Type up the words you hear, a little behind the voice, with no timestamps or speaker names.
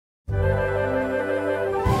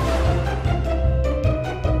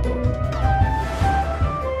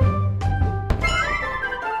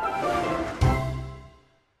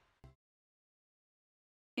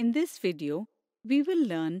In this video, we will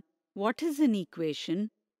learn what is an equation,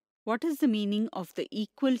 what is the meaning of the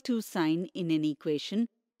equal to sign in an equation,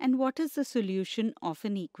 and what is the solution of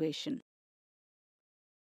an equation.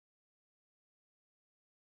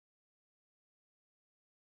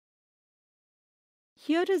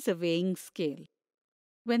 Here is a weighing scale.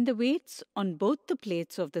 When the weights on both the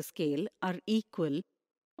plates of the scale are equal,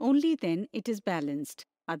 only then it is balanced,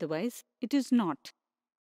 otherwise it is not.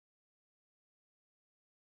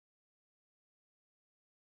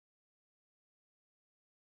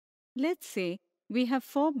 Let's say we have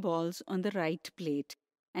 4 balls on the right plate,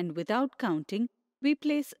 and without counting, we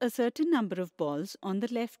place a certain number of balls on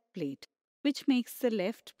the left plate, which makes the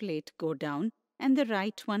left plate go down and the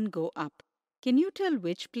right one go up. Can you tell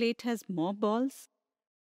which plate has more balls?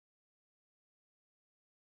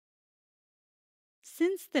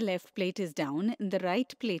 Since the left plate is down and the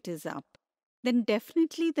right plate is up, then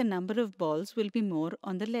definitely the number of balls will be more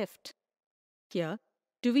on the left. Here,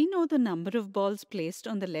 do we know the number of balls placed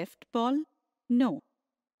on the left ball? No.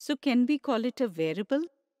 So can we call it a variable?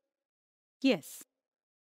 Yes.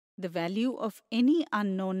 The value of any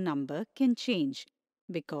unknown number can change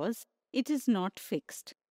because it is not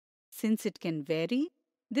fixed. Since it can vary,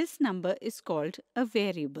 this number is called a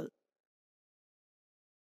variable.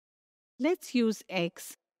 Let's use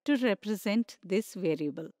x to represent this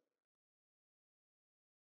variable.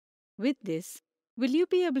 With this, will you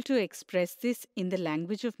be able to express this in the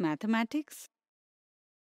language of mathematics?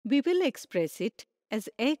 We will express it as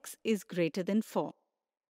x is greater than 4.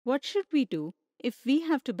 What should we do if we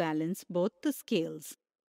have to balance both the scales?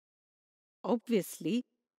 Obviously,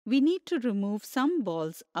 we need to remove some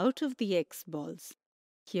balls out of the x balls.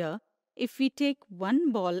 Here, if we take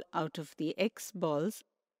one ball out of the x balls,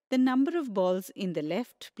 the number of balls in the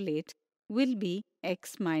left plate will be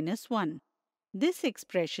x minus 1. This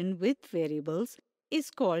expression with variables is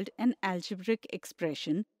called an algebraic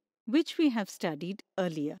expression, which we have studied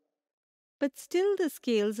earlier. But still the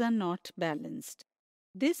scales are not balanced.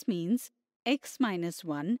 This means x minus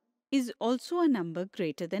 1 is also a number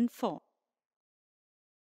greater than 4.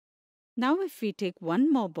 Now if we take one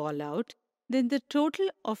more ball out, then the total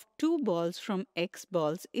of 2 balls from x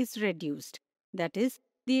balls is reduced. That is,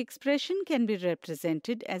 the expression can be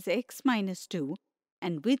represented as x minus 2,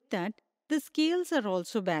 and with that, the scales are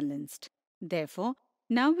also balanced. Therefore,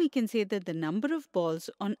 now we can say that the number of balls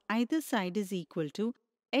on either side is equal to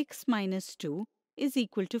x minus 2 is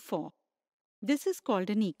equal to 4. This is called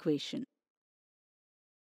an equation.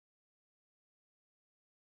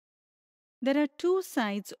 There are two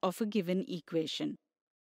sides of a given equation.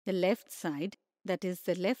 The left side, that is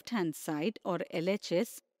the left-hand side or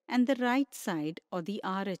LHS, and the right side or the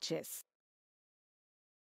RHS.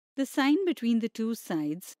 The sign between the two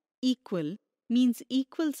sides, equal, means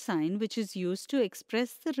equal sign which is used to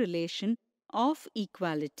express the relation of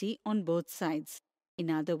equality on both sides. In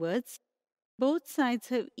other words, both sides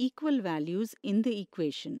have equal values in the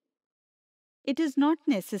equation. It is not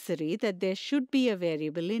necessary that there should be a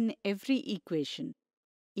variable in every equation.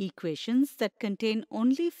 Equations that contain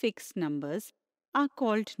only fixed numbers are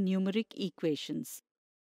called numeric equations.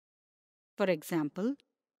 For example,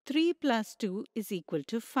 3 plus 2 is equal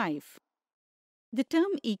to 5. The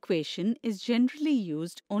term equation is generally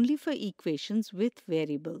used only for equations with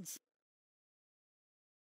variables.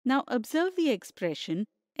 Now observe the expression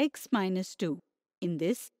x minus 2. In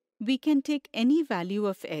this, we can take any value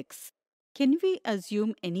of x. Can we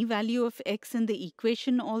assume any value of x in the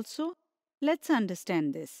equation also? Let's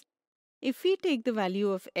understand this. If we take the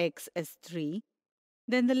value of x as 3,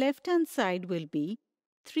 then the left-hand side will be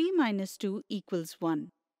 3 minus 2 equals 1.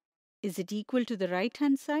 Is it equal to the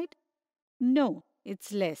right-hand side? No,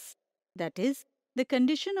 it's less. That is, the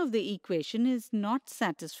condition of the equation is not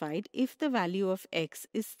satisfied if the value of x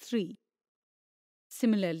is 3.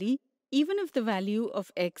 Similarly, even if the value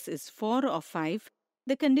of x is 4 or 5,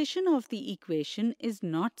 the condition of the equation is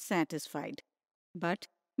not satisfied. But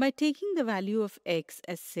by taking the value of x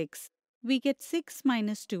as 6, we get 6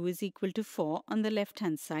 minus 2 is equal to 4 on the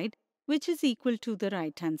left-hand side, which is equal to the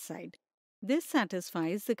right-hand side. This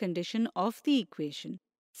satisfies the condition of the equation.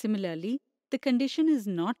 Similarly, the condition is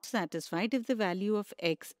not satisfied if the value of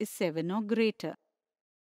x is 7 or greater.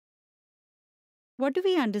 What do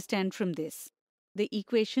we understand from this? The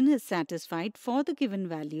equation is satisfied for the given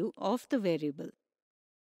value of the variable.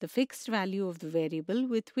 The fixed value of the variable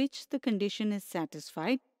with which the condition is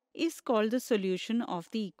satisfied is called the solution of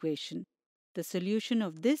the equation. The solution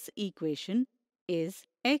of this equation is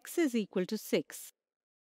x is equal to 6.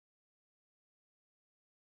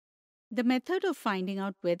 The method of finding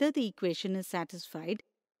out whether the equation is satisfied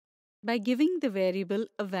by giving the variable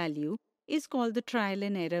a value is called the trial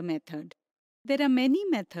and error method. There are many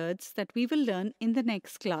methods that we will learn in the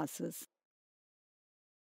next classes.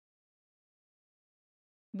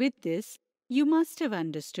 With this, you must have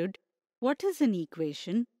understood what is an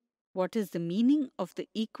equation, what is the meaning of the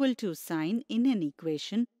equal to sign in an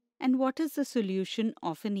equation, and what is the solution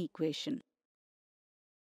of an equation.